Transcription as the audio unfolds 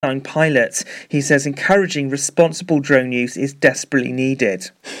young pilots. He says encouraging responsible drone use is desperately needed.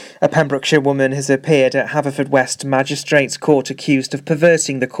 A Pembrokeshire woman has appeared at Haverfordwest Magistrates Court accused of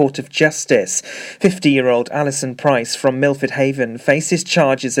perverting the Court of Justice. 50-year-old Alison Price from Milford Haven faces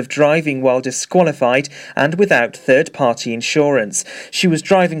charges of driving while disqualified and without third-party insurance. She was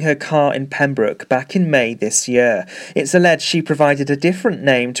driving her car in Pembroke back in May this year. It's alleged she provided a different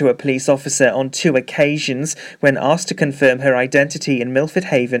name to a police officer on 2 occasions when asked to confirm her identity in Milford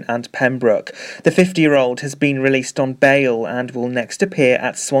Haven and Pembroke. The 50-year-old has been released on bail and will next appear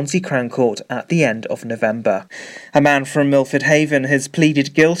at Swansea Crown Court at the end of November. A man from Milford Haven has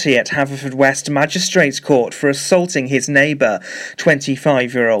pleaded guilty at Haverfordwest Magistrates Court for assaulting his neighbour.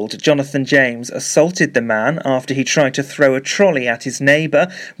 25-year-old Jonathan James assaulted the man after he tried to throw a trolley at his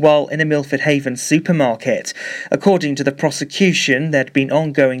neighbour while in a Milford Haven supermarket. According to the prosecution, there'd been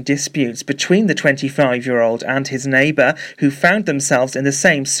ongoing disputes between the 25-year-old and his neighbour, who found themselves in the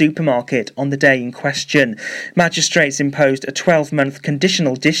same supermarket on the day in question. Magistrates imposed a 12-month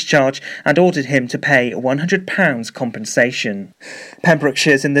conditional discharge and ordered him to pay £100 compensation.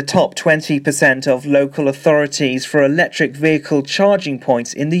 Pembrokeshire's in the top 20% of local authorities for electric vehicle charging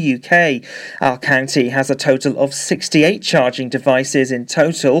points in the UK. Our county has a total of 68 charging devices in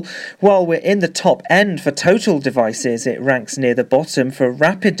total. While we're in the top end for total devices, it ranks near the bottom for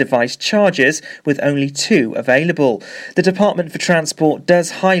rapid device chargers, with only 2 available. The Department for Transport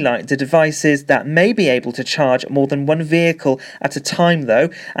does highlight the devices that may be able to charge more than one vehicle at a time, though,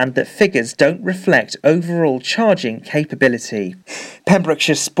 and that figures don't reflect overall charging capability.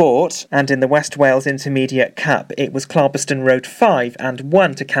 Pembrokeshire Sport, and in the West Wales Intermediate Cup, it was Clarbeston Road 5 and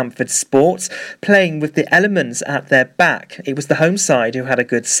 1 to Camford Sports, playing with the elements at their back. It was the home side who had a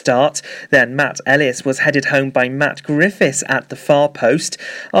good start. Then Matt Ellis was headed home by Matt Griffiths at the far post.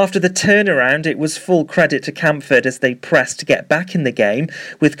 After the turnaround, it was full credit to Camford as they pressed to get back in the game.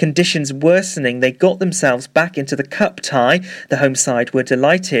 With conditions worsening, they got themselves back into the cup tie. The home side were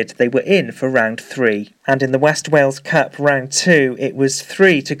delighted they were in for round 3. And in the West Wales Cup round 2, it was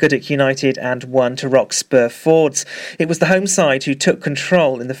 3 to Goodwick United and 1 to Roxburgh Fords. It was the home side who took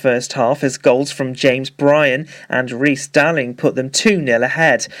control in the first half as goals from James Bryan and Rhys Dalling put them 2-0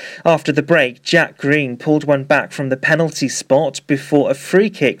 ahead. After the break, Jack Green pulled one back from the penalty spot before a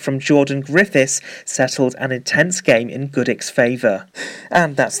free kick from Jordan Griffiths settled an intense game in Goodwick's favour.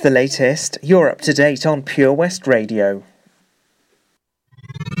 And that's the latest. You're up to date on Pure West Radio.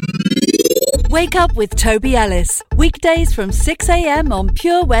 Wake up with Toby Ellis. Weekdays from 6am on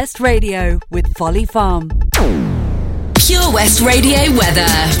Pure West Radio with Folly Farm. Pure West Radio weather.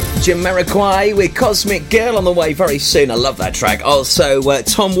 Jamiroquai with Cosmic Girl on the way very soon. I love that track. Also,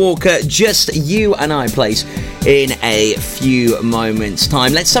 Tom Walker, Just You and I plays in a few moments'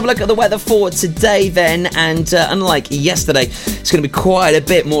 time. Let's have a look at the weather for today then. And unlike yesterday, it's going to be quite a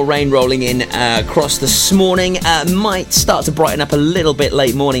bit more rain rolling in across this morning. Might start to brighten up a little bit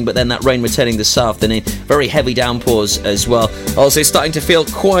late morning, but then that rain returning this afternoon. Very heavy downpours as well. Also starting to feel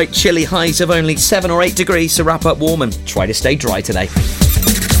quite chilly, highs of only 7 or 8 degrees, so wrap up warm and try to stay dry today.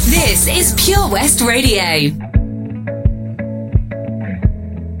 This is Pure West Radio.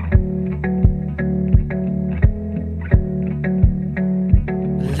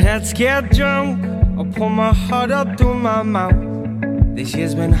 Let's get drunk. I'll pull my heart up through my mouth. This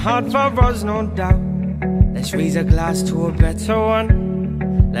year's been hard for us, no doubt. Let's raise a glass to a better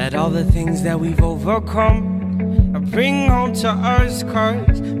one. Let all the things that we've overcome bring home to us,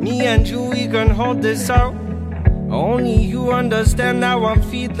 'cause me and you, we can hold this out. Only you understand how I'm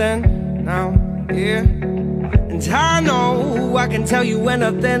feeling now, yeah. And I know I can tell you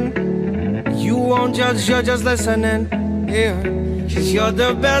anything. You won't judge, you're just listening, yeah. 'Cause you're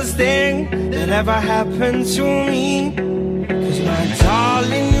the best thing that ever happened to me. 'Cause my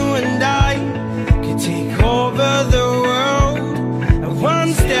darling, you and I could take over the world, and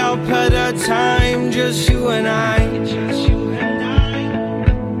one step at a time, just you and I.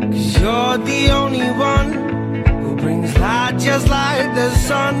 'Cause you're the only one brings light just like the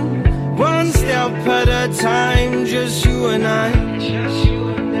sun. One step at a time, just you and I.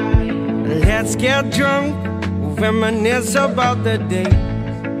 Let's get drunk, we'll reminisce about the day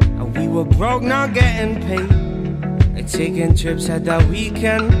we were broke, not getting paid, and taking trips at the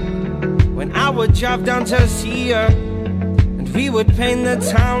weekend, when I would drive down to see her, and we would paint the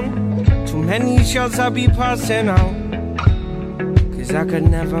town. Too many shots I'd be passing out, 'cause I could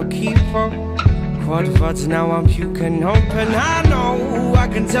never keep up. But now I'm puking open. I know I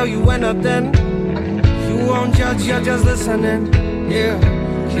can tell you anything. You won't judge, you're just listening, yeah.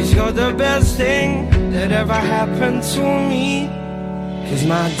 'Cause you're the best thing that ever happened to me. 'Cause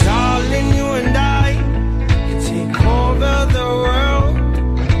my darling, you and I can take over the world,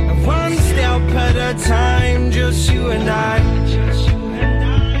 a time, just you and I.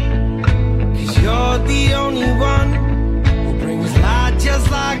 'Cause you're the only one who brings light just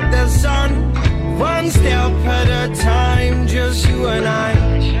like the sun. One step at a time, just you and I.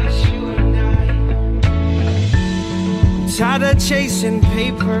 I'm tired of chasing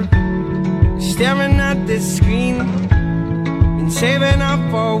paper, staring at this screen, and saving up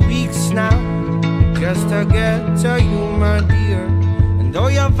for weeks now, just to get to you, my dear. And though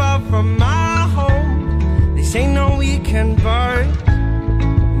you're far from my home, this ain't no weekend bar.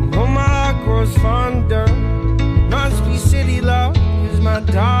 And though my heart grows fonder, must be city love, 'cause my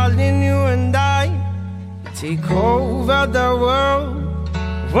darling, you and I take over the world,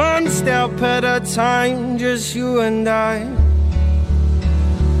 one step at a time, just you and I.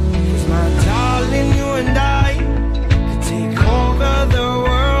 'Cause my darling, you and I could take over the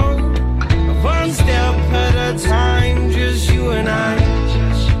world, one step at a time, just you and I.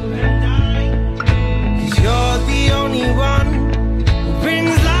 'Cause you're the only one who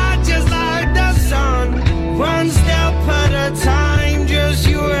brings light just like the sun, one step at a time, just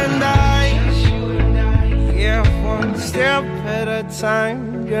you and I. Yeah, one step at a time,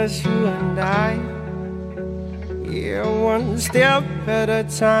 just you and I. Yeah, one step at a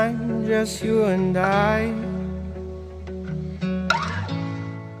time, just you and I.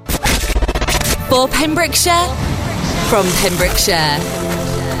 For Pembrokeshire, from Pembrokeshire,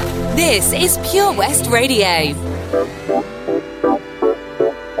 this is Pure West Radio.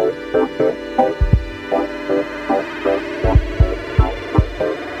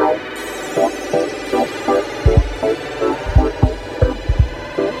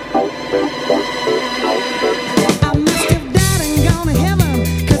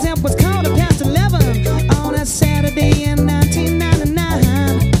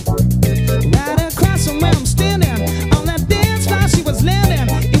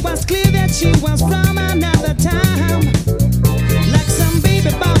 She was from another time, like some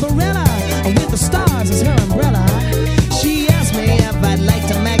baby Barbarella with the stars as her umbrella. She asked me if I'd like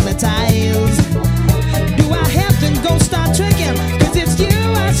to magnetize. Do I have to go start tricking? 'Cause it's you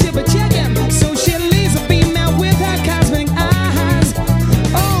I should be checking. So she leaves a female with her cosmic eyes.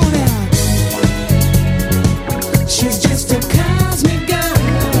 Oh, now she's just a cosmic girl.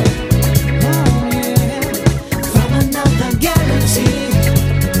 Oh, yeah, from another galaxy.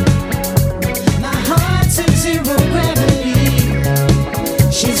 My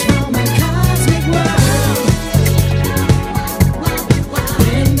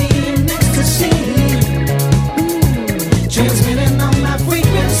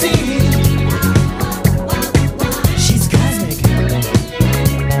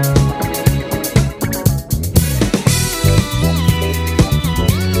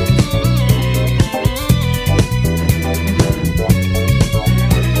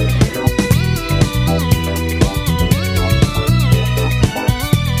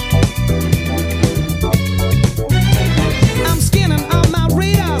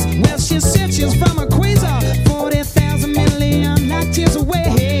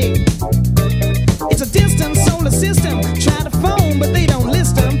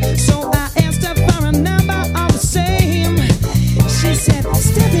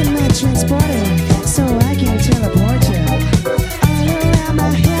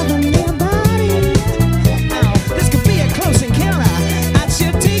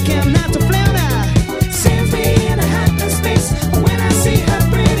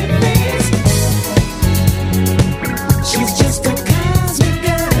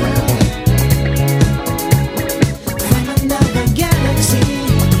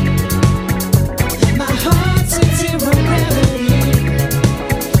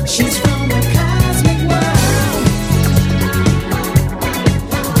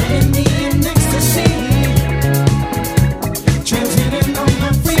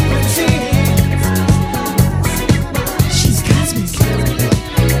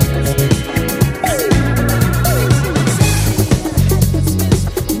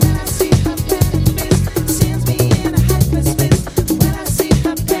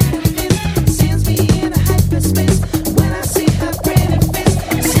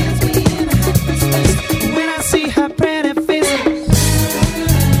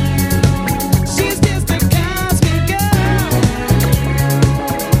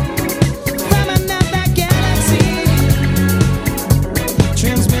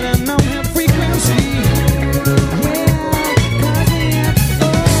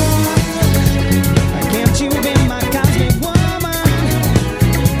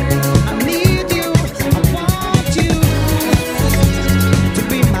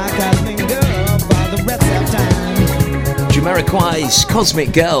Ellis,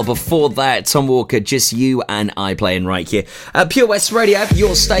 Cosmic Girl. Before that, Tom Walker, Just You and I, playing right here. Pure West Radio,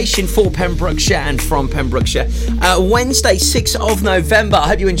 your station for Pembrokeshire and from Pembrokeshire. Wednesday, 6th of November. I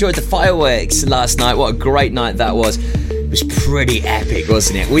hope you enjoyed the fireworks last night. What a great night that was. It was pretty epic,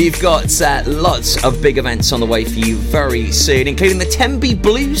 wasn't it? We've got lots of big events on the way for you very soon, including the Tenby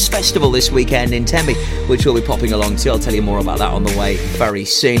Blues Festival this weekend in Tenby, which we'll be popping along to. I'll tell you more about that on the way very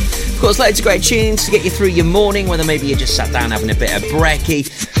soon. Of course, loads of great tunes to get you through your morning, whether maybe you just sat down having a bit of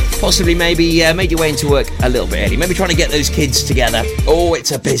brekkie, possibly maybe made your way into work a little bit early, maybe trying to get those kids together. Oh,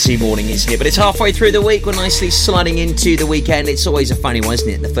 it's a busy morning, isn't it? But it's halfway through the week. We're nicely sliding into the weekend. It's always a funny one, isn't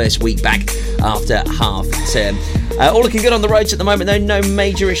it? The first week back after half term. All looking good on the roads at the moment, though. No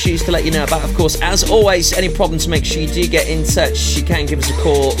major issues to let you know about. Of course, as always, any problems, make sure you do get in touch. You can give us a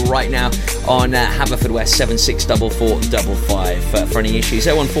call right now on Haverfordwest 764455 for any issues.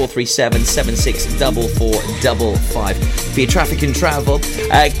 01437 764455 for your traffic and travel.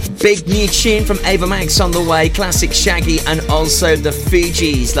 Big new tune from Ava Max on the way. Classic Shaggy and also the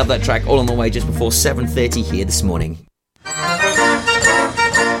Fugees. Love that track. All on the way just before 7:30 here this morning.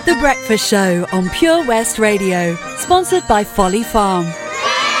 The Breakfast Show on Pure West Radio, sponsored by Folly Farm.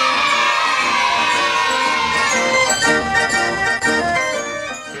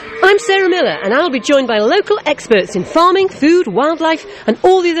 I'm Sarah Miller, and I'll be joined by local experts in farming, food, wildlife and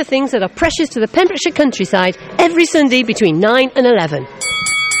all the other things that are precious to the Pembrokeshire countryside every Sunday between 9 and 11.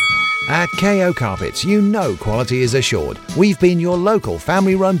 At KO Carpets, you know quality is assured. We've been your local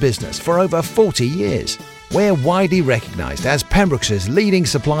family-run business for over 40 years. We're widely recognised as Pembrokeshire's leading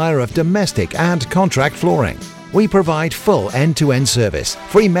supplier of domestic and contract flooring. We provide full end-to-end service,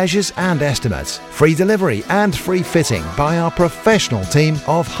 free measures and estimates, free delivery and free fitting by our professional team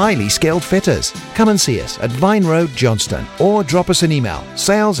of highly skilled fitters. Come and see us at Vine Road, Johnston, or drop us an email,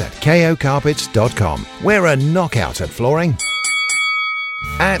 sales@kocarpets.com. We're a knockout at flooring.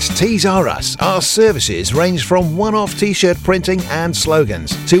 At Tees R Us, our services range from one-off t-shirt printing and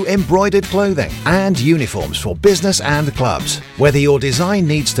slogans to embroidered clothing and uniforms for business and clubs. Whether your design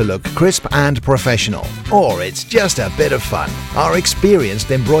needs to look crisp and professional, or it's just a bit of fun, our experienced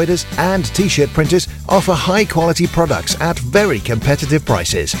embroiders and t-shirt printers offer high-quality products at very competitive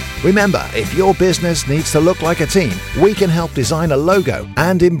prices. Remember, if your business needs to look like a team, we can help design a logo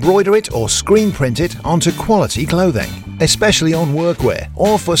and embroider it or screen print it onto quality clothing, especially on workwear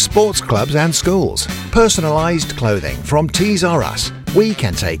or for sports clubs and schools. Personalised clothing from Tees R Us. We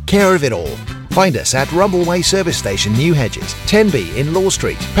can take care of it all. Find us at Rumbleway Service Station, New Hedges, Tenby in Law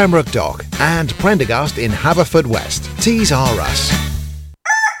Street, Pembroke Dock and Prendergast in Haverfordwest. Tees R Us.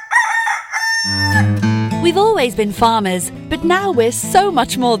 We've always been farmers, but now we're so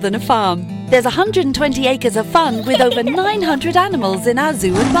much more than a farm. There's 120 acres of fun with over 900 animals in our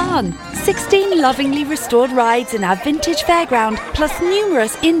zoo and barn, 16 lovingly restored rides in our vintage fairground, plus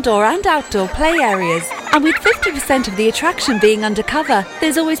numerous indoor and outdoor play areas. And with 50% of the attraction being undercover,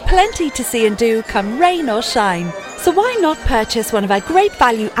 there's always plenty to see and do come rain or shine. So why not purchase one of our great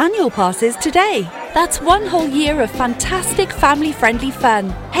value annual passes today? That's one whole year of fantastic family-friendly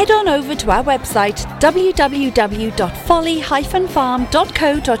fun. Head on over to our website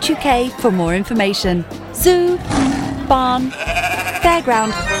www.folly-farm.co.uk for more information. Zoo, barn,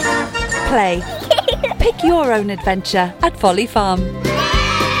 fairground, play. Pick your own adventure at Folly Farm.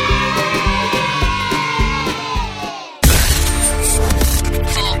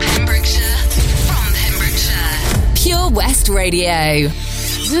 For Pembrokeshire, from Pembrokeshire, Pure West Radio.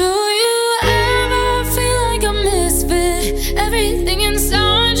 Do you ever feel like a misfit? Everything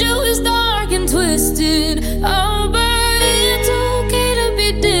inside you is dark and twisted. Oh, but it's okay to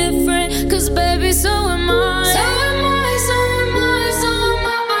be different, 'cause baby, so am I. So am I, so am I, so am I.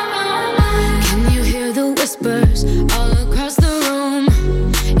 Can you hear the whispers all across the room?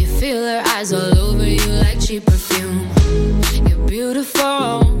 You feel her eyes all over you like cheap perfume. You're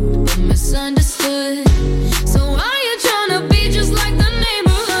beautiful, but misunderstood. So why you tryna be just like the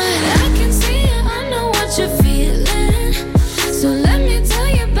neighborhood? I can see it, I know what you're feeling. So let me tell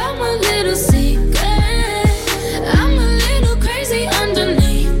you about my little secret. I'm a little crazy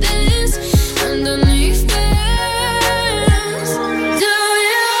underneath this, underneath this. Do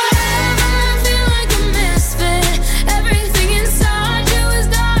you ever feel like a misfit? Everything inside you is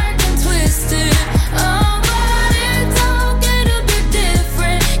dark and twisted. Oh, but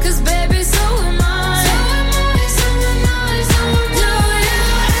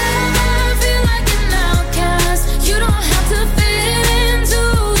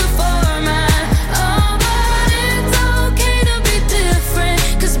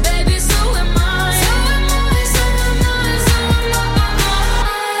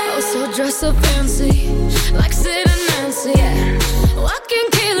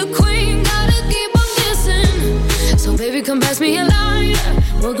come pass me a lighter.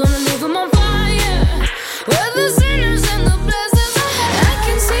 We're gonna leave them on fire. We're the sinners and the blessings. I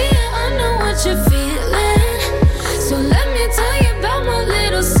can see it, I know what you're feeling. So let me tell you about my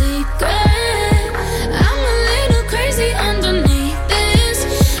little secret. I'm a little crazy underneath this,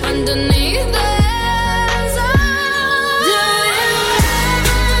 underneath this. Do you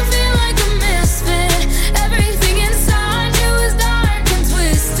ever feel like a misfit? Everything inside you is dark and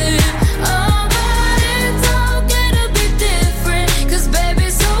twisted. Oh, but it's okay to be different, 'cause baby,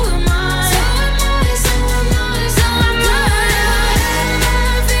 so am I. So am I, so am I, so am I. Do you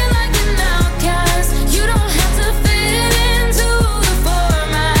ever feel like an outcast? You don't have to fit into the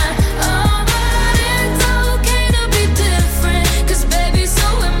format. Oh, but it's okay to be different, 'cause baby, so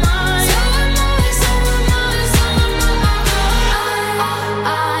am I. So am I, so am I, so am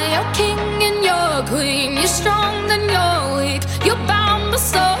I. You're king and you're queen. You're strong then you're weak. You're bound but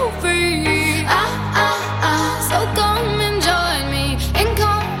so free. So come and join me and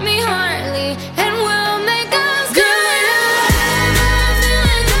call me Harley, and we'll make us good. Do you ever feel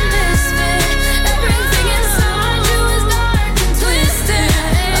like a misfit? Everything inside you is dark and twisted.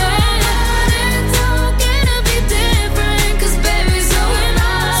 Oh, but it's okay to be different, 'cause baby, so am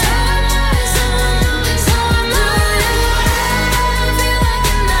I. So am I, so am I, so am I. Do you ever feel like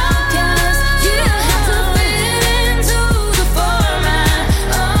an outcast? You don't have to fit into the format.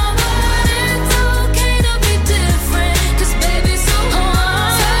 Oh, but it's okay to be different, 'cause baby, so am I.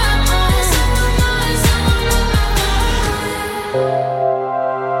 So am I, so am I, so am I.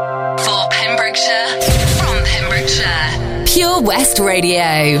 For Pembrokeshire, from Pembrokeshire, Pure West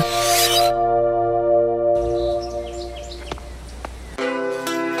Radio.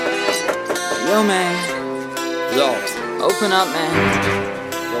 Yo, man. Yo, Open up, man.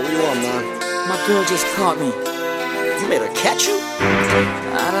 what you want, man? My girl just caught me. You made her catch you?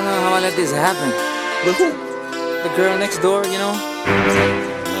 I don't know how I let this happen. With who? The girl next door, you know?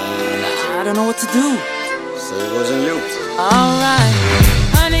 I don't know what to do. So it wasn't you. Alright.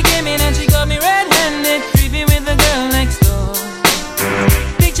 Honey came in and she got me red-handed, creepy with the girl next door.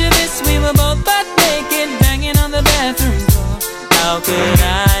 Picture this, we were both butt naked, banging on the bathroom door. How could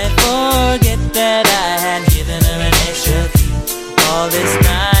I forget that I had given her an extra key? All this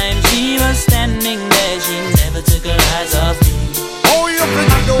time she was standing there, she never took her eyes off me. Oh, you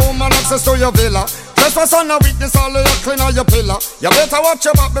bring the woman access to your villa. Just for son of witness, all of your clean on your pillar. You better watch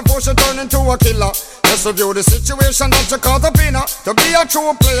your back before she turn into a killer. Just review the situation that you caught up in her. To be a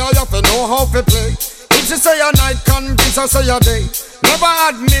true player, you have to know how to play. If she say a night, convince her say a day. Never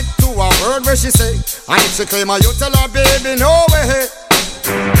admit to a word where she say. And if she claim her, you tell her, baby, no way.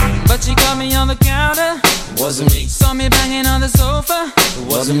 But she caught me on the counter. Wasn't me. Saw me banging on the sofa. It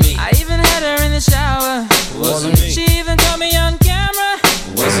wasn't me. I even had her in the shower. It wasn't me. She even caught me on camera.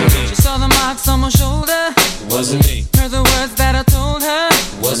 It wasn't me. She saw the marks on my shoulder. It wasn't me. Heard the words that I told her.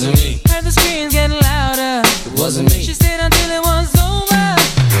 It wasn't me. Heard the screams getting louder. It wasn't me. She stayed until it was over.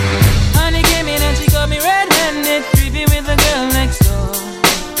 Honey came in and she got me red-handed, creepy with the girl next door.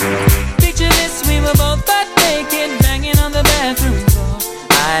 Picture this, we were both butt naked, banging on the bathroom floor.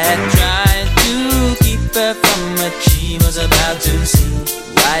 I had tried to keep her from what she was about to see.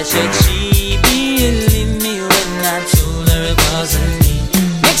 Why should she believe me when I told her it wasn't me?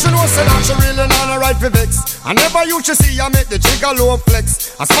 Make sure no say that she really not a right for vex. I never used to see I make the jigger low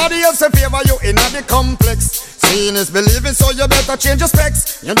flex. As somebody else in favor you in the complex. Seeing is believing, so you better change your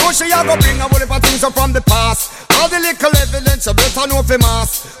specs. You know she a go bring a whole heap of things up from the past. All the little evidence you better know for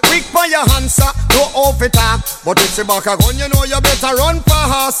mass. Quick for your answer, no off it talk. But if she back a gun, you know you better run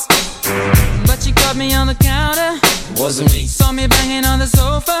fast. But she caught me on the counter. It wasn't me. Saw me banging on the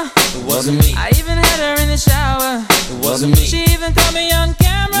sofa. It wasn't me. I even had her in the shower. It wasn't me. She even caught me on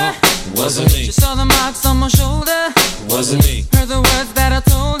camera. It wasn't me. She saw the marks on my shoulder. It wasn't me. Heard the words that I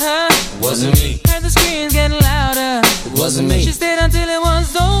told her. It wasn't me. Heard the screams getting louder. It wasn't me. She stayed until it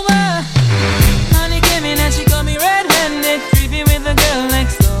was over. Honey came in and she got me red-handed, creepy with the girl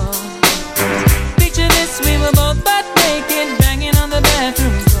next door. Picture this, we were both butt naked, banging on the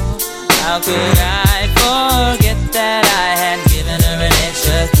bathroom floor. How could I forget that I had given her an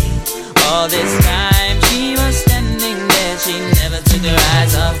extra key? All this time she was standing there, she never took her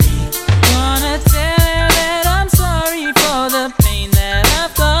eyes off me. Wanna tell her that I'm sorry for the pain that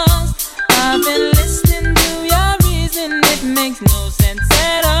I've caused. I've been listening to your reason, it makes no sense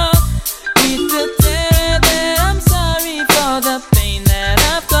at all. Need to tell her that I'm sorry for the pain that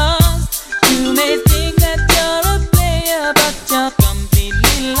I've caused. You may think that you're a player, but you're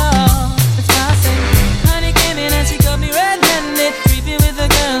completely lost. That's why I say, honey came in and she got me red-handed, creepy with the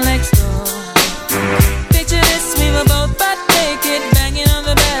girl next door. Picture this, we were both butt naked, banging on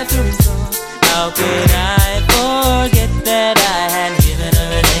the bathroom floor. How could I forget that?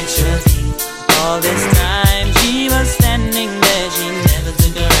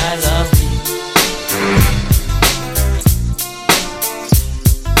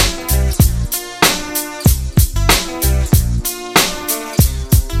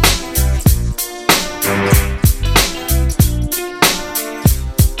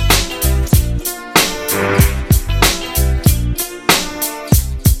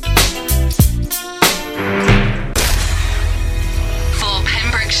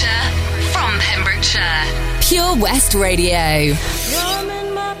 West Radio.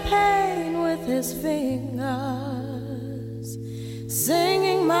 Drumming my pain with his fingers,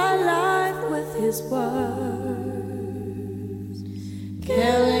 singing my life with his words,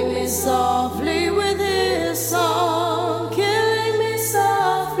 killing me softly with his song, killing me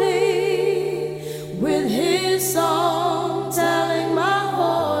softly with his song, telling my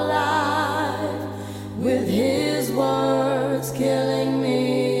whole life with his words, killing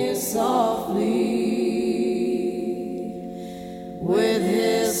me softly with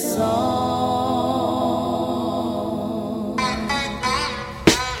his song.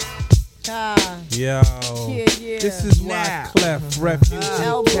 Yo, this is why Clef Refugee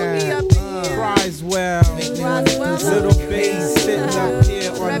Criswell, Little Bass sitting up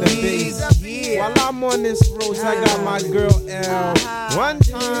here on the bass. While I'm on this road, I got my girl L. One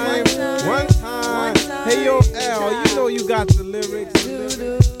time. Hey yo L, you know you got the lyrics.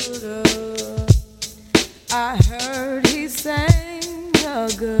 I heard he sang a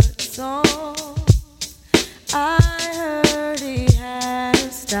good song. I heard he had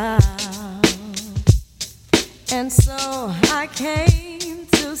a style, and so I came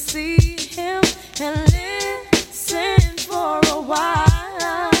to see him and listen for a while.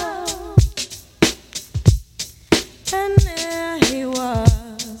 And there he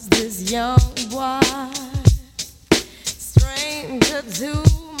was, this young boy, stranger to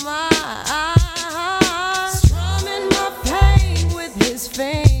my eyes, strumming my pain with his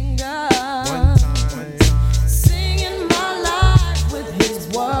fingers, singing my life with his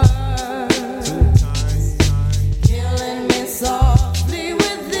words, killing me softly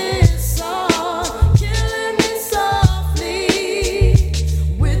with this song, killing me softly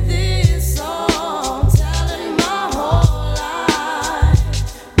with this song, telling my whole life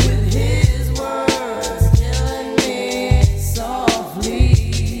with his words, killing me softly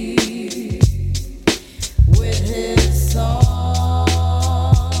with his song.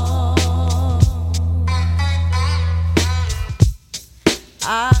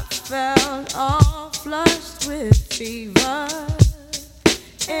 I felt all flushed with fever,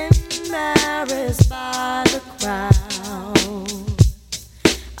 embarrassed by the crowd.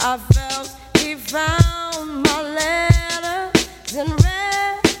 I felt he found my letters and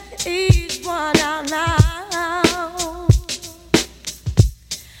read each one out loud.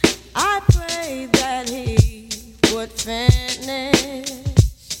 I prayed that he would finish,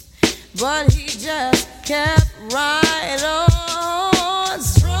 but he just kept right on,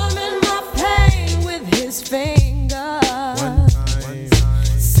 strumming my pain with his fingers,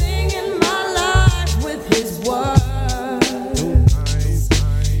 singing my life with his words,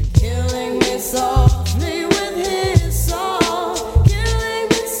 killing me softly with his song, killing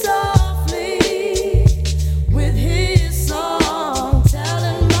me softly with his song,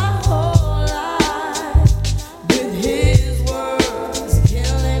 telling my whole life with his words,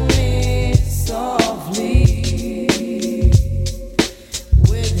 killing me softly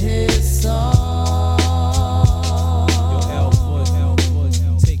with his song.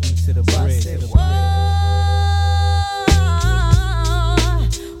 Take me to the bridge.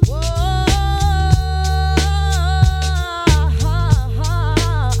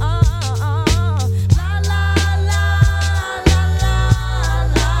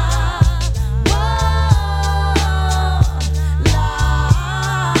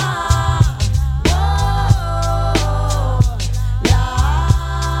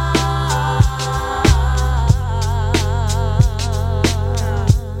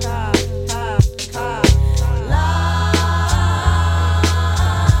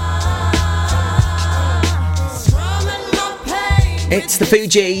 It's the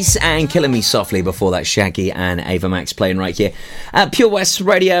Fugees and Killing Me Softly. Before that, Shaggy and Ava Max playing right here at Pure West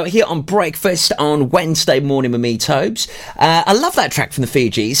Radio, here on Breakfast on Wednesday morning with me, Tobes. I love that track from the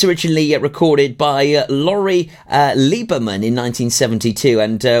Fugees, originally recorded by Laurie Lieberman in 1972,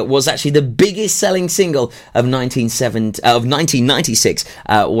 and was actually the biggest selling single of 1996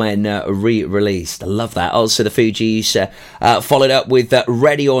 when re-released. I love that. Also, the Fugees followed up with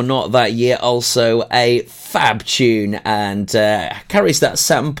Ready or Not that year, also a fab tune, and carries that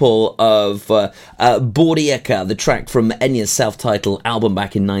sample of Bordieka, the track from Enya's self-titled album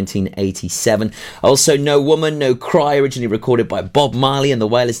back in 1987. Also, No Woman, No Cry, originally recorded by Bob Marley and the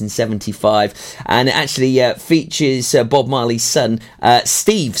Wailers in 75, and it actually features Bob Marley's son,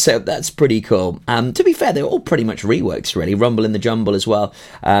 Steve, so that's pretty cool. To be fair, they're all pretty much reworks, really. Rumble in the Jumble as well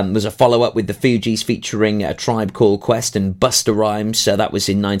was a follow-up with the Fugees featuring A Tribe Called Quest and Busta Rhymes, so that was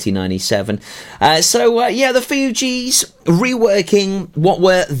in 1997. Yeah, the Fugees reworking what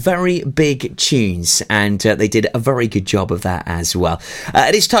were very big tunes, and they did a very good job of that as well.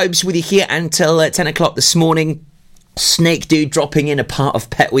 It is Tobes with you here until 10 o'clock this morning. Snake Dude dropping in a part of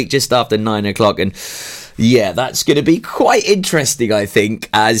Pet Week just after 9 o'clock. And yeah, that's going to be quite interesting, I think,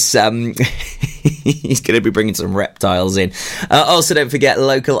 as he's going to be bringing some reptiles in. Also, don't forget,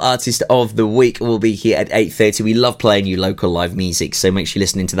 Local Artist of the Week will be here at 8:30. We love playing you local live music, so make sure you're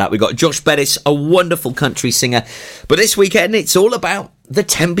listening to that. We've got Josh Bettis, a wonderful country singer. But this weekend, it's all about the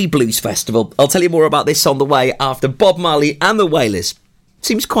Tenby Blues Festival. I'll tell you more about this on the way after Bob Marley and the Wailers.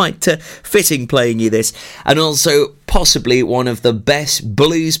 Seems quite fitting playing you this. And also possibly one of the best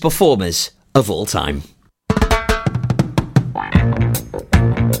blues performers of all time.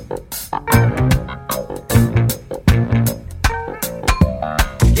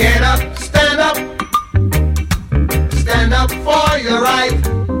 Get up, stand up for your right.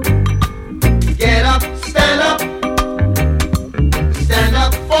 Get up, stand up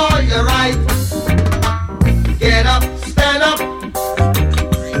for your right. Get up, stand up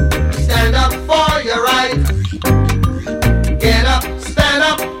for your right. Get up, stand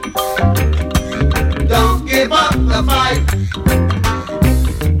up, don't give up the fight.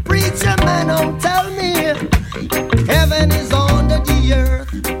 Preacher man, don't tell me heaven is under the earth.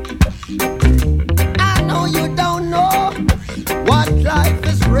 I know you don't know what life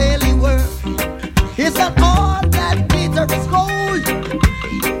is really worth. It's not all that glitter is gold.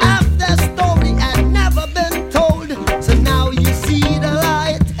 After story had never been told, so now you see the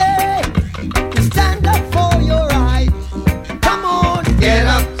light. Hey, stand up for your right. Come on, get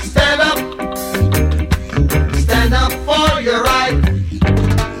up, stand up for your right.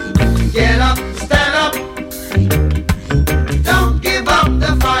 Get up, stand up, don't give up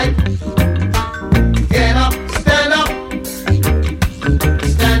the fight. Get up,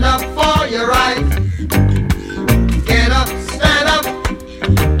 stand up for your right. Get up, stand up,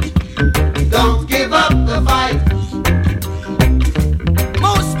 don't give up the fight.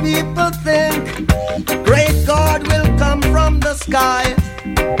 most people think great God will come from the sky,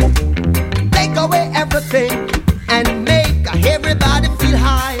 take away everything and make everybody feel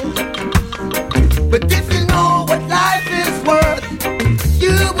high. But if you know what life is worth,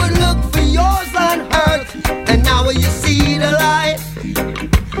 you would look for yours on earth. And now you see the light,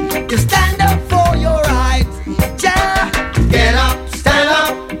 you stand up for your right. Yeah. Get up, stand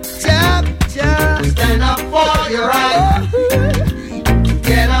up, Yeah. stand up for your right.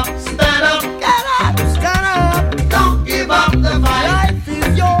 Get up, stand up, Stand up. don't give up the fight. Life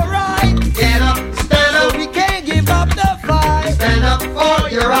is your right. Get up, stand So up, we can't give up the fight. stand up for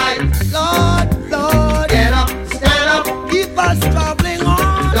your right. Lord, Get up, stand up, keep us traveling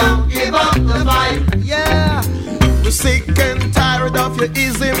on. don't give up the fight. Yeah. We're sick and tired of your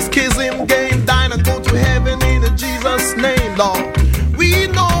ism, schism, game. Dine and go to heaven in Jesus' name, Lord. We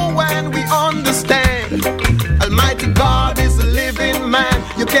know and we understand. Almighty God is a living man.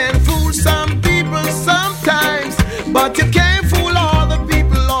 You can fool some people sometimes, but you can't fool all the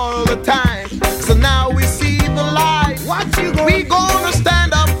people all the time. So now we see the light. What you We gonna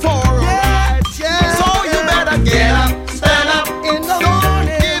stand up for our rights. So you better Get up, stand up, in the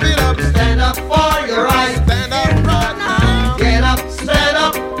morning. give it up. stand up for your right. Stand up right now. Get up, stand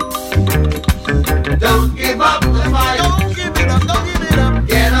up, don't give up the fight. Don't give it up, don't give it up.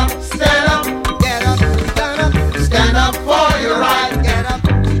 Get up, stand up, Get up, stand up, stand up for your right. get up,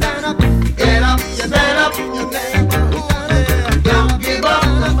 stand up. Get up, stand up, Your neighborhood, don't give up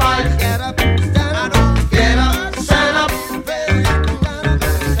the fight. Get up, stand up. Get up, stand up,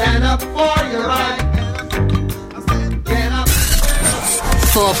 stand up for your right. Get up.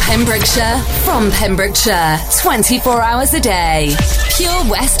 For Pembrokeshire, from Pembrokeshire, 24 hours a day. Pure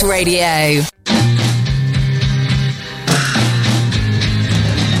West Radio.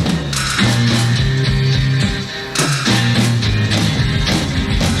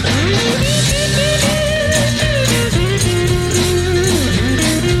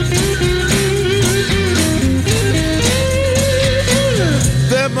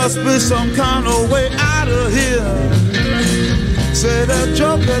 there must be some kind of way out of here. Say the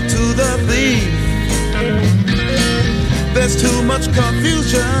joker to the thief. There's too much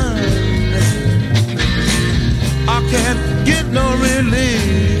confusion. I can't get no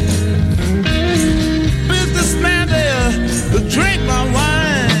relief. Businessman there, drink my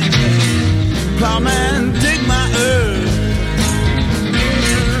wine. Plowman, dig my earth.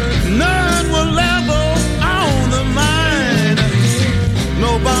 None will ever own the mine.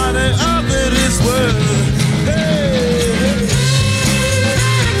 Nobody of it is worth.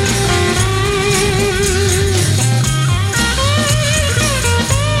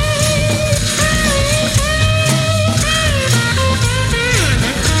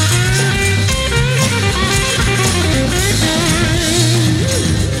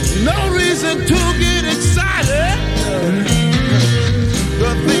 No reason to get excited.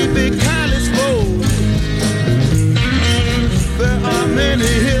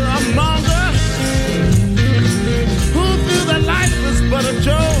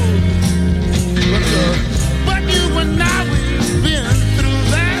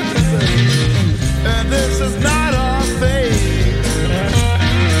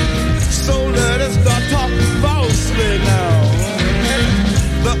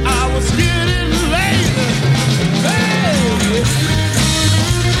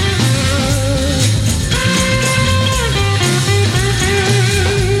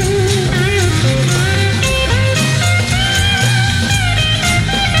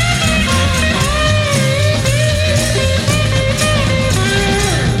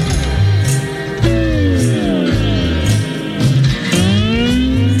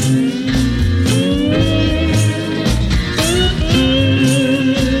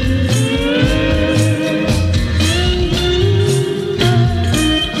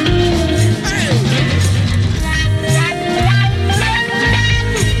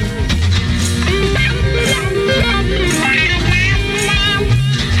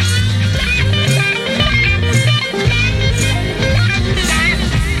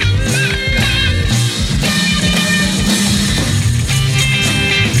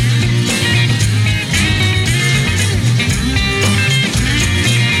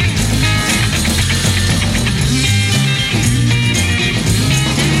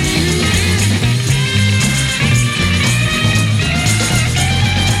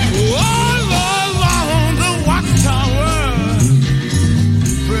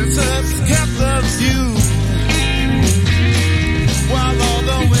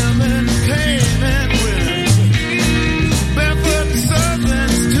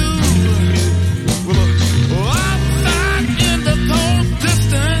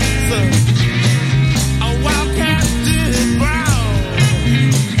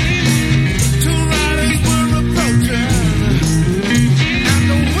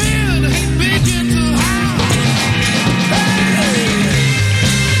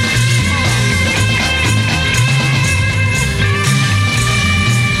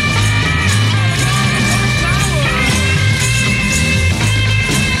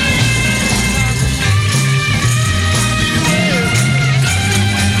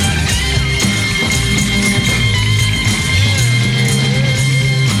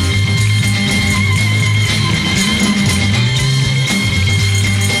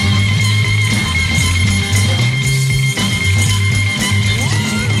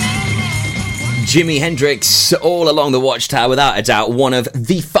 Jimi Hendrix all along the Watchtower, without a doubt, one of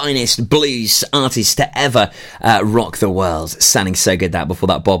the finest blues artists to ever rock the world. Sounding so good that before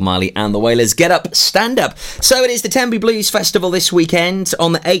that, Bob Marley and the Wailers. Get up, stand up. So it is the Tenby Blues Festival this weekend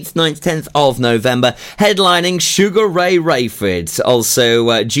on the 8th, 9th, 10th of November, headlining Sugar Ray Rayford,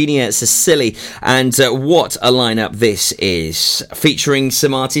 also Junior Cecily, and what a lineup this is, featuring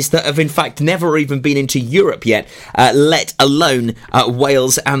some artists that have in fact never even been into Europe yet, let alone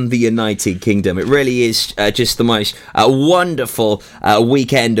Wales and the United Kingdom. It really is just the most wonderful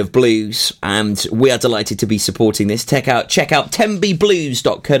weekend of blues, and we are delighted to be supporting this. Check out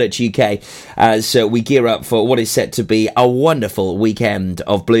tenbyblues.co.uk as we gear up for what is set to be a wonderful weekend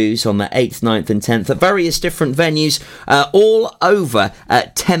of blues on the 8th, 9th and 10th at various different venues all over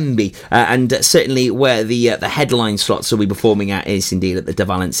Tenby, and certainly where the headline slots will be performing at is indeed at the De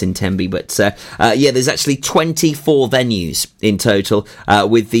Valence in Tenby. But there's actually 24 venues in total,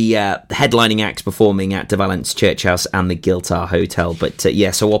 with the headlining acts performing at De Valence Church House and the Giltar Hotel. But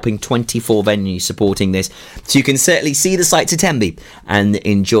so whopping 24 venues supporting this, so you can certainly see the sights of Tenby and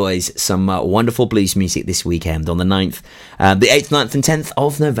enjoy some wonderful blues music this weekend on the 9th, the 8th, 9th and 10th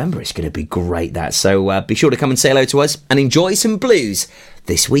of November. It's going to be great, that. So be sure to come and say hello to us and enjoy some blues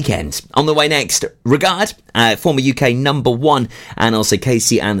this weekend. On the way next, Regard, former UK #1, and also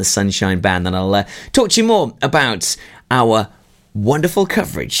Casey and the Sunshine Band. And I'll talk to you more about our wonderful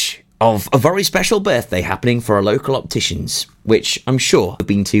coverage of a very special birthday happening for our local opticians, which I'm sure you've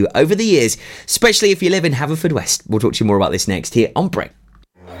been to over the years, especially if you live in Haverfordwest. We'll talk to you more about this next here on Break.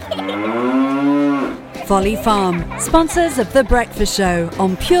 Folly Farm, sponsors of The Breakfast Show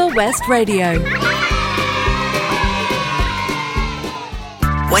on Pure West Radio.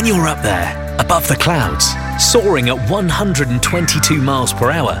 When you're up there, above the clouds, soaring at 122 miles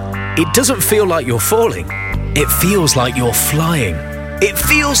per hour, it doesn't feel like you're falling. It feels like you're flying. It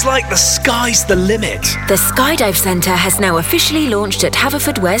feels like the sky's the limit. The Skydive Centre has now officially launched at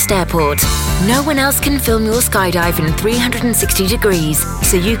Haverfordwest Airport. No one else can film your skydive in 360 degrees,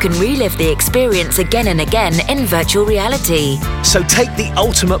 so you can relive the experience again and again in virtual reality. So take the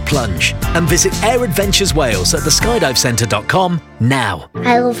ultimate plunge and visit Air Adventures Wales at theskydivecentre.com now.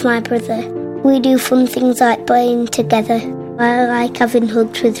 I love my brother. We do fun things like playing together. I like having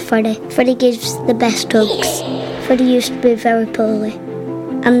hugs with Freddie. Freddie gives the best hugs. Freddie used to be very poorly,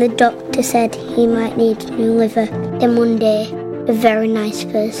 and the doctor said he might need a new liver. Then one day, a very nice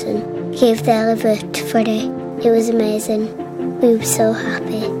person gave their liver to Freddie. It was amazing. We were so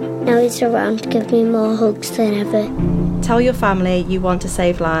happy. Now he's around to give me more hugs than ever. Tell your family you want to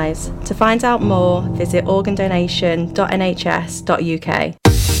save lives. To find out more, visit organdonation.nhs.uk.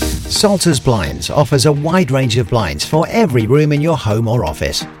 Salters Blinds offers a wide range of blinds for every room in your home or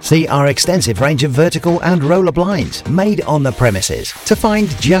office. See our extensive range of vertical and roller blinds made on the premises to find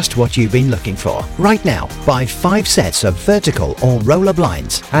just what you've been looking for. Right now, buy 5 sets of vertical or roller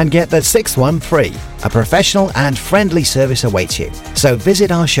blinds and get the 6th one free. A professional and friendly service awaits you. So visit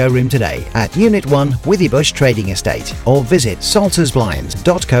our showroom today at Unit 1 Withybush Trading Estate or visit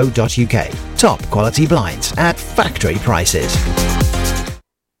saltersblinds.co.uk. Top quality blinds at factory prices.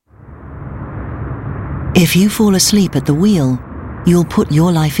 If you fall asleep at the wheel, you'll put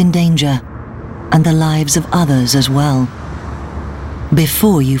your life in danger, and the lives of others as well.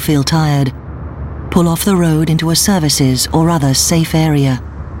 Before you feel tired, pull off the road into a services or other safe area.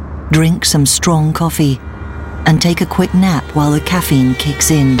 Drink some strong coffee, and take a quick nap while the caffeine kicks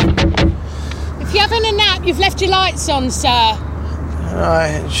in. If you're having a nap, you've left your lights on, sir.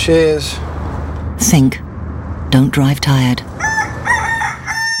 Alright, cheers. Think. Don't drive tired.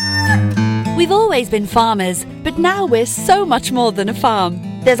 We've always been farmers, but now we're so much more than a farm.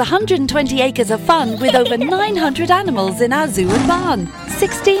 There's 120 acres of fun with over 900 animals in our zoo and barn.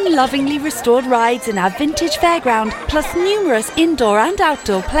 16 lovingly restored rides in our vintage fairground, plus numerous indoor and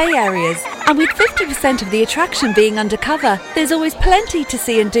outdoor play areas. And with 50% of the attraction being undercover, there's always plenty to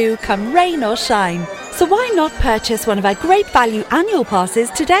see and do come rain or shine. So why not purchase one of our great value annual passes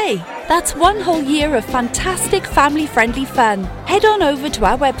today? That's one whole year of fantastic family-friendly fun. Head on over to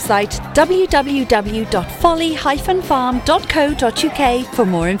our website www.folly-farm.co.uk for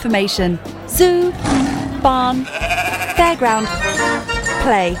more information. Zoo, barn, fairground,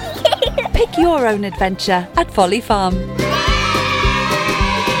 play. Pick your own adventure at Folly Farm.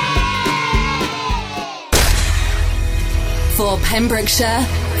 For Pembrokeshire,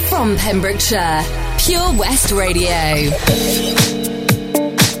 from Pembrokeshire, Pure West Radio.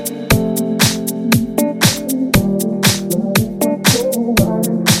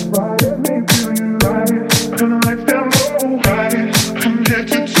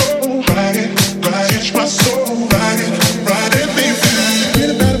 Ride it, my soul, ride it, me feel.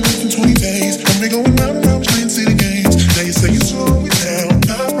 Been about a month and 20 days. Come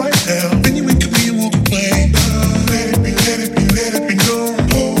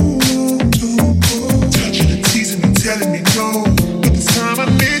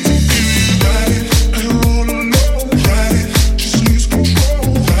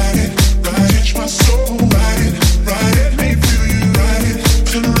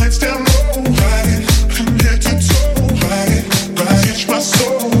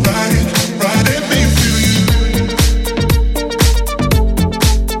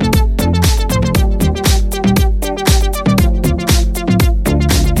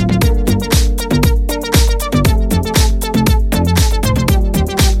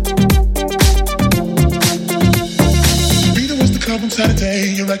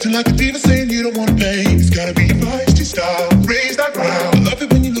Acting like a diva saying you don't wanna pay. It's gotta be feisty style. Raise that ground. I love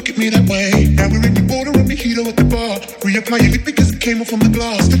it when you look at me that way. Now we're in the border and mojito at the bar. Reapply your lip because it came off from the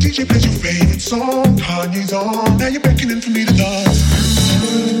glass. The DJ plays your favorite song. Kanye's on. Now you're beckoning for me to dance.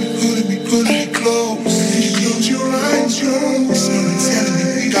 Pulling me close. Close your eyes, you're telling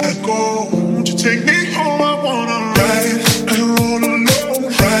me we gotta go. Won't you take me home? I wanna ride it and roll alone.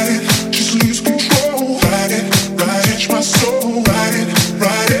 Ride it, just lose control. Ride it, catch my soul. Ride it,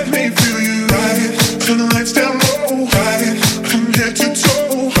 make me feel you. Ride it, turn the lights down low. Ride it, from head to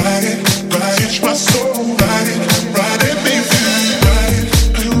toe. Ride it, catch my soul. Ride it, make me feel you. Ride it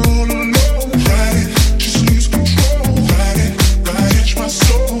and roll alone. Ride it, just lose control. Ride it, catch my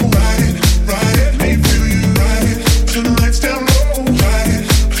soul. Ride it, make me feel you. Ride it, turn the lights down low. Ride it,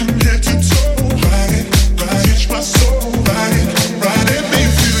 from head to toe. Ride it, catch my soul. Ride it, make me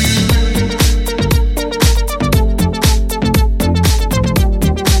feel you.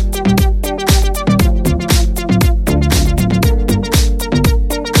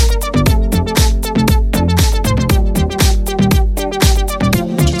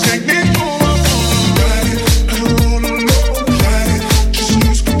 Take me home, I wanna ride it and roll alone. Ride it, just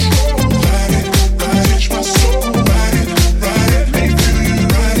lose control. Ride it, catch my soul. Ride it, make me feel you.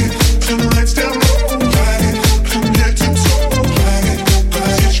 Ride it, turn the lights down low. Ride it, from head to toe. Ride it,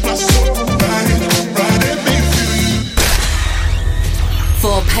 catch my soul. Ride it, make me feel you.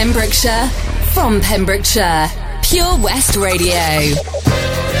 For Pembrokeshire, from Pembrokeshire, Pure West Radio.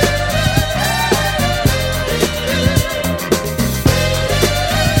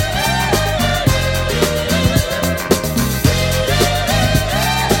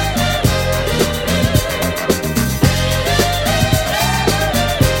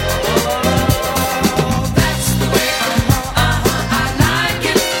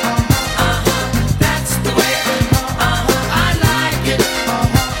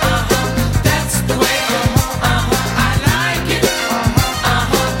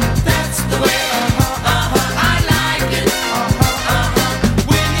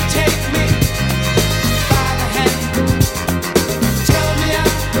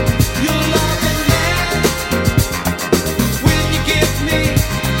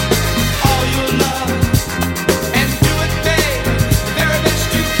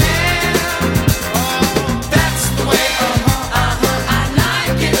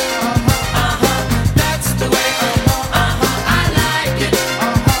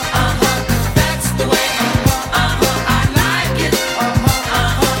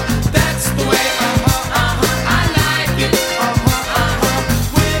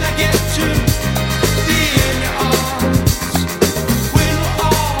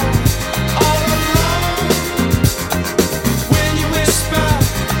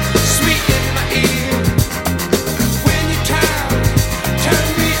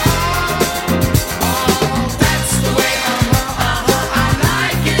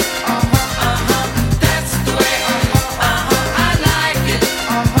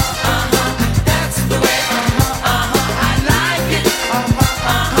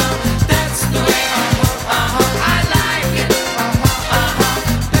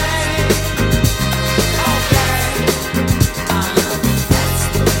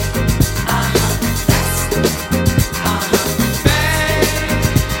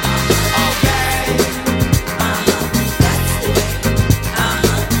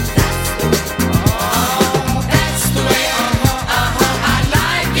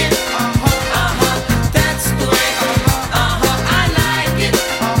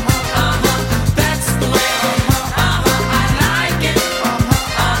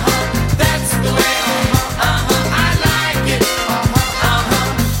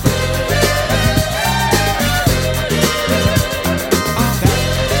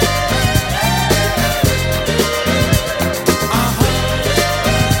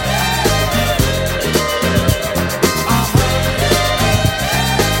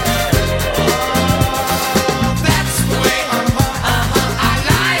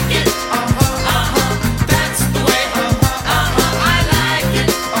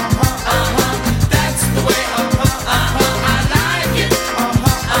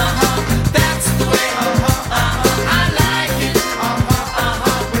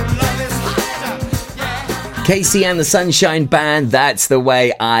 Casey and the Sunshine Band, That's the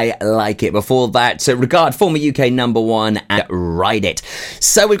Way I Like It. Before that, Regard, former UK number one, and Ride It.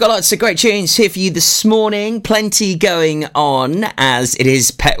 So we've got lots of great tunes here for you this morning. Plenty going on as it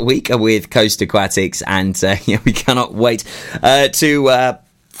is Pet Week with Coast Aquatics, and we cannot wait to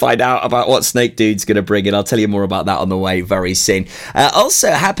find out about what Snake Dude's going to bring in. I'll tell you more about that on the way very soon.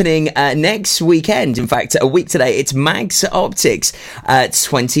 Also happening next weekend, in fact, a week today, it's Mags Optics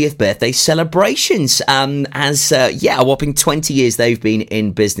 20th birthday celebrations. A whopping 20 years they've been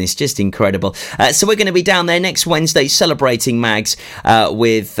in business. Just incredible. So we're going to be down there next Wednesday celebrating Mags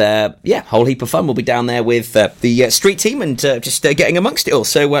with a whole heap of fun. We'll be down there with the street team and just getting amongst it all.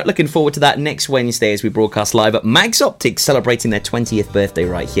 So looking forward to that next Wednesday as we broadcast live at Mags Optics celebrating their 20th birthday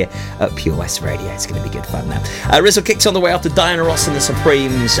right here at Pure West Radio. It's going to be good fun now. Rizzle kicks on the way after Diana Ross and the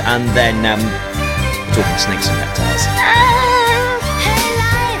Supremes, and then talking snakes and reptiles. Hey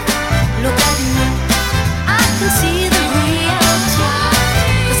life, look at me. I can see the reality.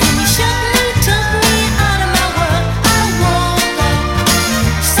 'Cause when you shut me, took me out of my world, I woke up.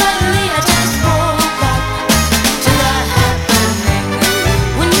 Suddenly I just woke up to the happening.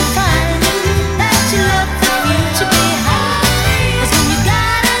 When you find that you left the future behind. 'Cause when you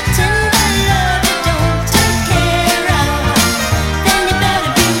got a tender love you don't take care of, then you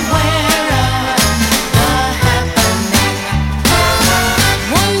better beware of the happening.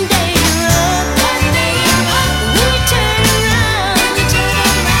 One day you're up, one day you're up. When you turn around,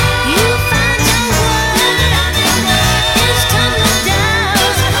 you find your world is tumbling down.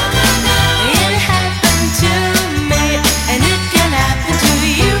 It happened to me, and it can happen to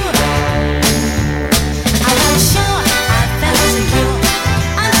you. I was sure I felt secure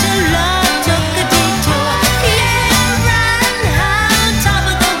until love took a detour. Yeah, right on top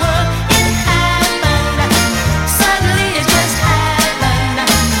of the world, it happened. Suddenly it just happened.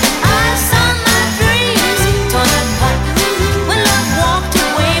 I saw my dreams torn apart when love walked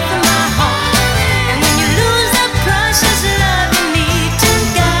away from my heart. And when you lose the precious love you need to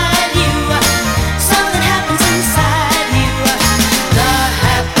guide you, something happens inside you. The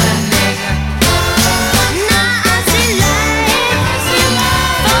happening. Now I see life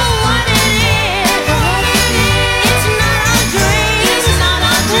for what it is. It's not a dream. It's not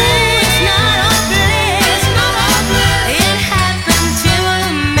a dream. It's not a bliss. It happened to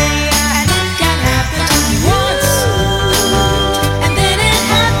me, and it can happen to you once, and then it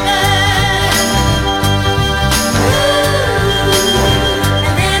happened,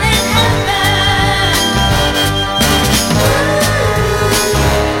 and then it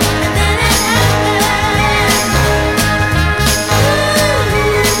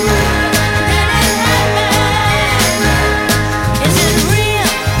Is it real?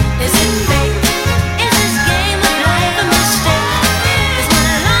 Is it fake? Is this game of life a mistake? 'Cause when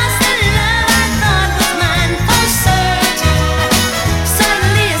I lost the love I thought was mine for certain,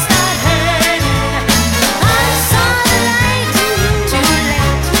 suddenly it started hurting. I saw the light too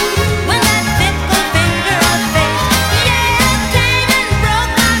late when that fickle finger of fate, came and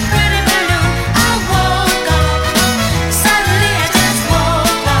broke my pretty balloon. I woke up, suddenly I just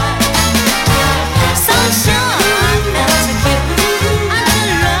woke up. So sure I felt secure until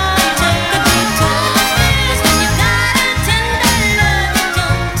love took a detour. 'Cause when you got a tender love you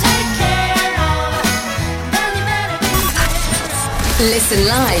don't take care of, then you better be Listen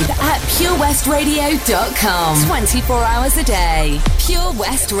live at purewestradio.com. 24 hours a day. Pure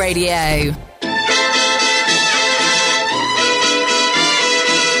West Radio.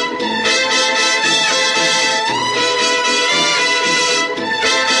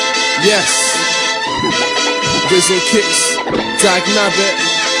 Yes. Rizzle kicks, Dag Nabbit.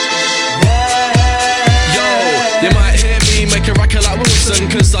 Yo, you might hear me make a record like Wilson,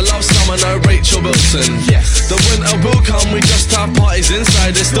 'cause I love Summer, no Rachel Wilson. Yes. The winter will come, we just have parties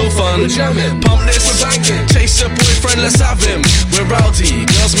inside, it's still fun. Pump this, we're banging. Chase your boyfriend, let's have him. We're rowdy,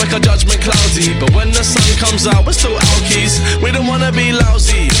 girls make our judgment cloudy, but when the sun comes out, we're still alkies. We don't wanna be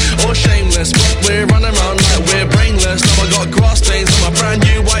lousy or shameless, but we're running around like we're brainless. Now I got grass stains on my brand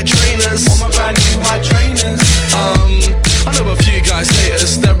new white trainers. I know a few guys haters,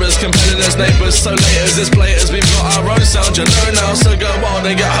 steppers, competitors, neighbours, so laters, as platers, we've got our own sound, you know now. So go wild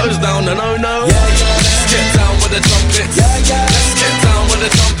and get hosed down, and oh no. Let's get down with the trumpets. Let's get down with the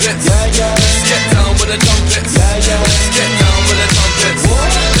trumpets. Let's get down with the trumpets. Let's get down with the trumpets.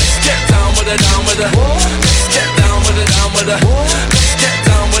 Let's get down with the down with the. Let's get down with the down with the. Let's get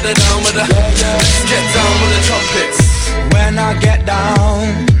down with the down with the. Let's get down with the trumpets. When I get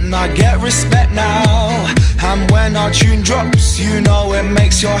down, I get respect now. And when our tune drops, you know it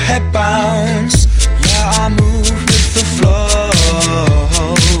makes your head bounce. Yeah, I move with the flow.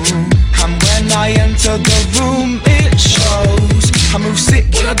 And when I enter the room, it shows. I move sick,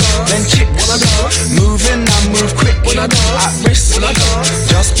 then chicks. Moving, I move quick. At risk,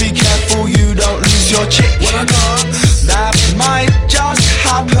 just be careful you don't lose your chick. That might just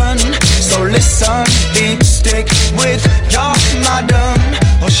happen, so listen, stick with your madam,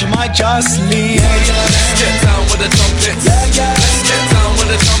 or righteously. Let's get down with the trumpets. Let's get down with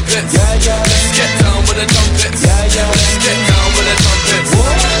the trumpets. Let's get down with the trumpets. Let's get down with the trumpets.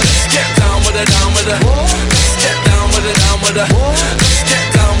 Let's get down with the down with the. Let's get down with the down with the. Let's get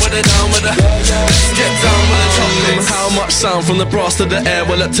down with the down with the. Let's get down with the trumpets. How much sound from the brass to the air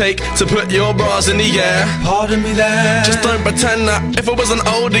will it take to put your bras in the air? Pardon me there. Just don't pretend that if I wasn't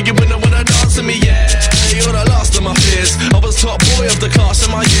older you wouldn't wanna dance with me, yeah. You're the last of my fears. I was top boy of the class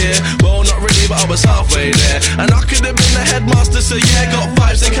in my year. Well, not really, but I was halfway there. And I could have been the headmaster, so yeah, got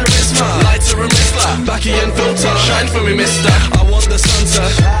vibes and charisma. Lighter and mister, backy and filter. Shine for me, mister. I want the sun to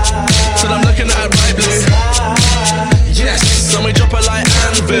till I'm looking at bright blue. Yes, so we drop it like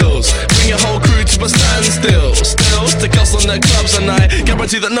anvils. Bring your whole crew to a standstill. Still, stick us on the clubs and I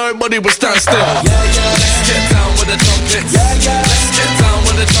guarantee that nobody will stand still. Let's get down with the trumpets. Let's get down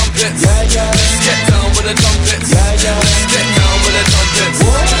with the trumpets. Let's get down with the trumpets. Let's get down with the trumpets.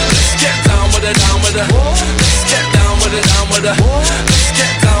 Let's get down with the down with the. Let's get down with the down with the. Let's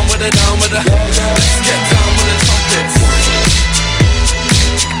get down with the down with the. Let's get down with the trumpets.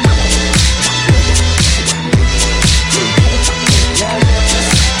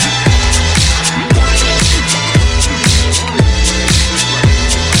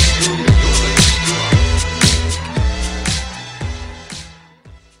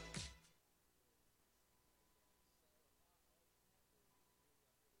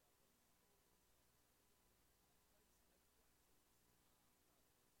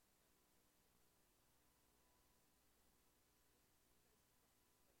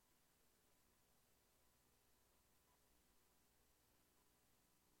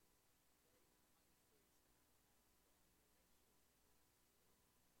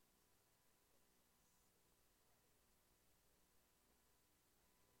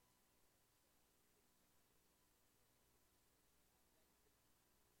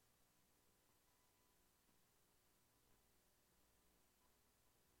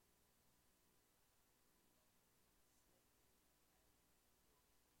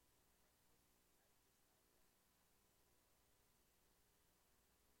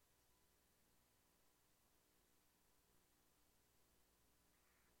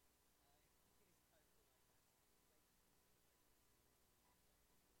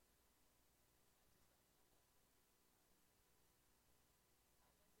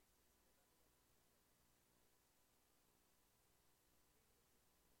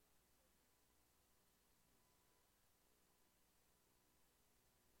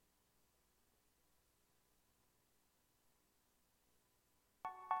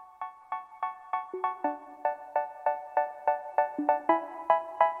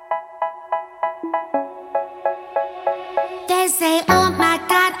 They say, oh my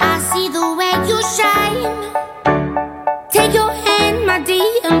God, I see the way you shine. Take your hand, my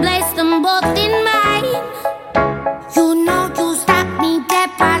dear, and place them both in mine. You know you stopped me dead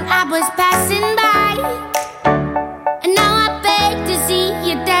while I was passing by. And now I beg to see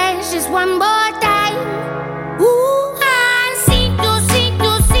you dance just one more time. Ooh, I see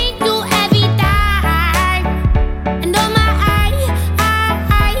you every time. And oh my,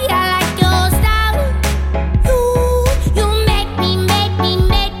 I like your style. You make me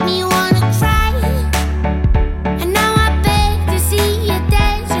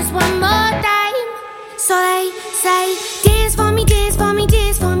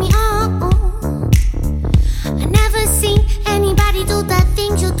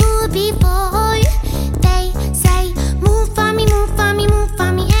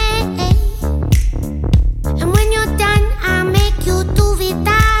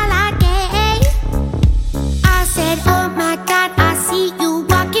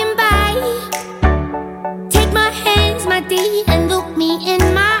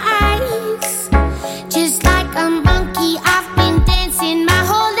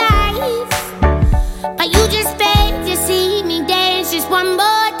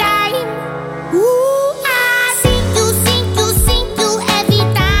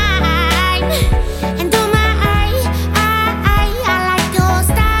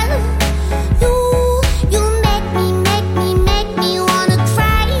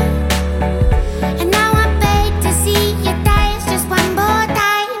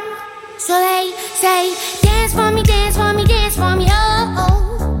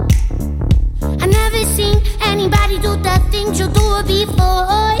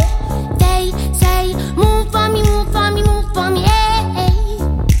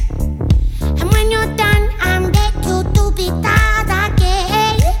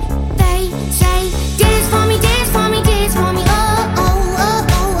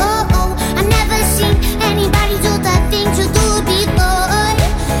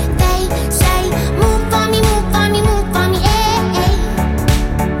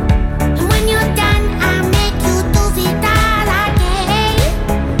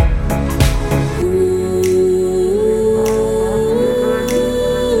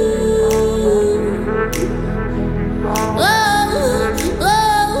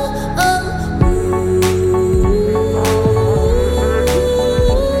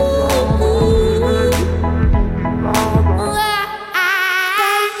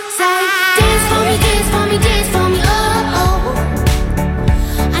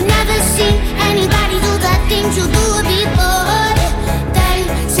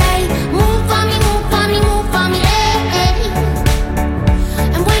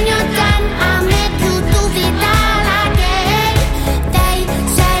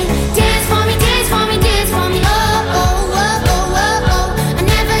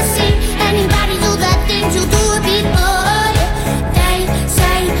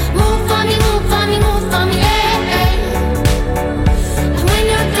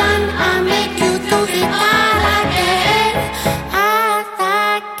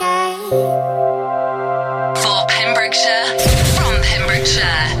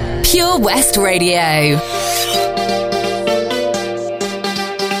Pure West Radio.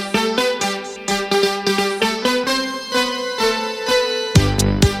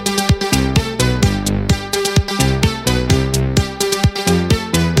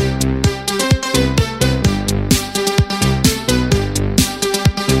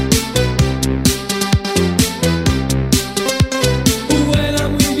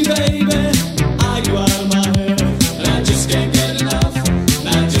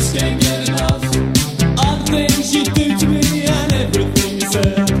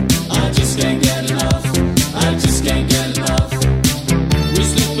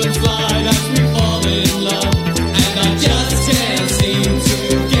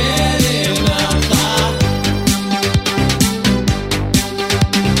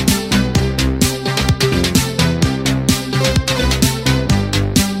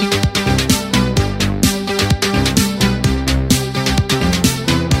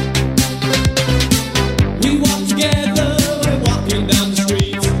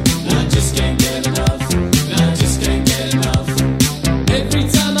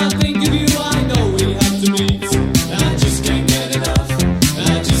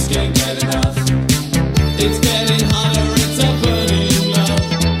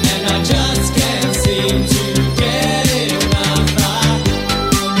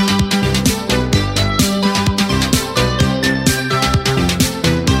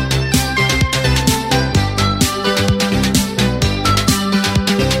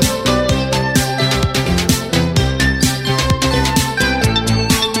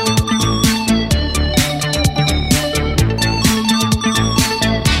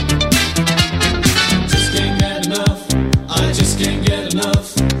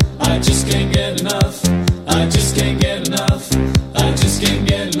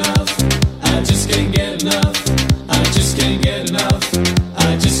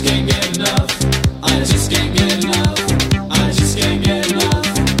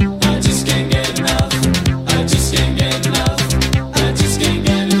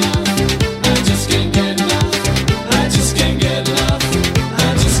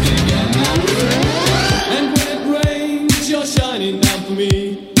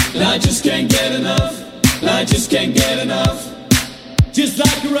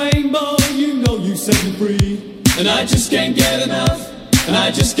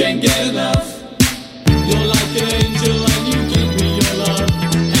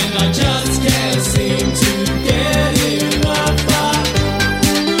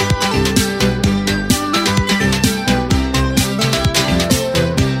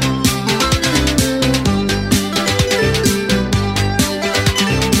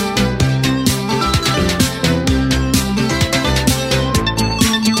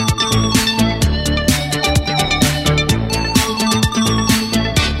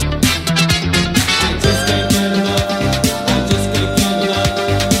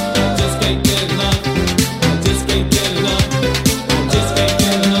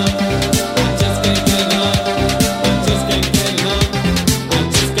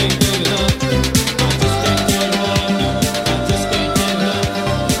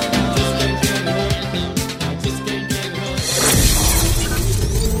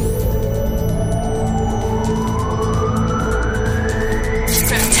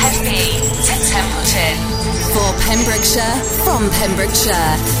 From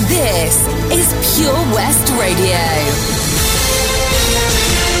Pembrokeshire, this is Pure West Radio.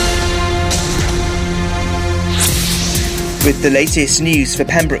 With the latest news for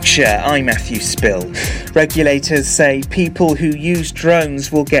Pembrokeshire, I'm Matthew Spill. Regulators say people who use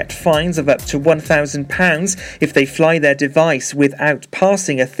drones will get fines of up to £1,000 if they fly their device without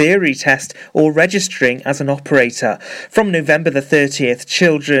passing a theory test or registering as an operator. From November the 30th,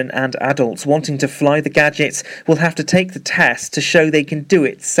 children and adults wanting to fly the gadgets will have to take the test to show they can do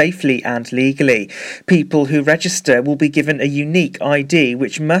it safely and legally. People who register will be given a unique ID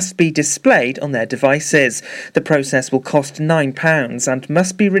which must be displayed on their devices. The process will cost £9 and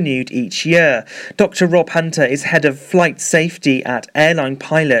must be renewed each year. Dr. Rob Hunter is head of flight safety at Airline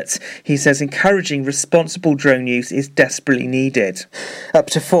Pilots. He says encouraging responsible drone use is desperately needed. Up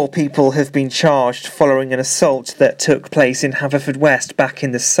to 4 people have been charged following an assault that took place in Haverfordwest back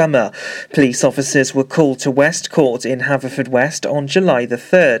in the summer. Police officers were called to West Court in Haverfordwest on July the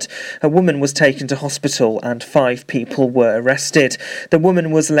 3rd. A woman was taken to hospital and 5 people were arrested. The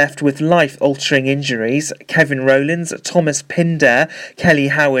woman was left with life-altering injuries. Kevin Rowlands, Thomas Pinder, Kelly Howard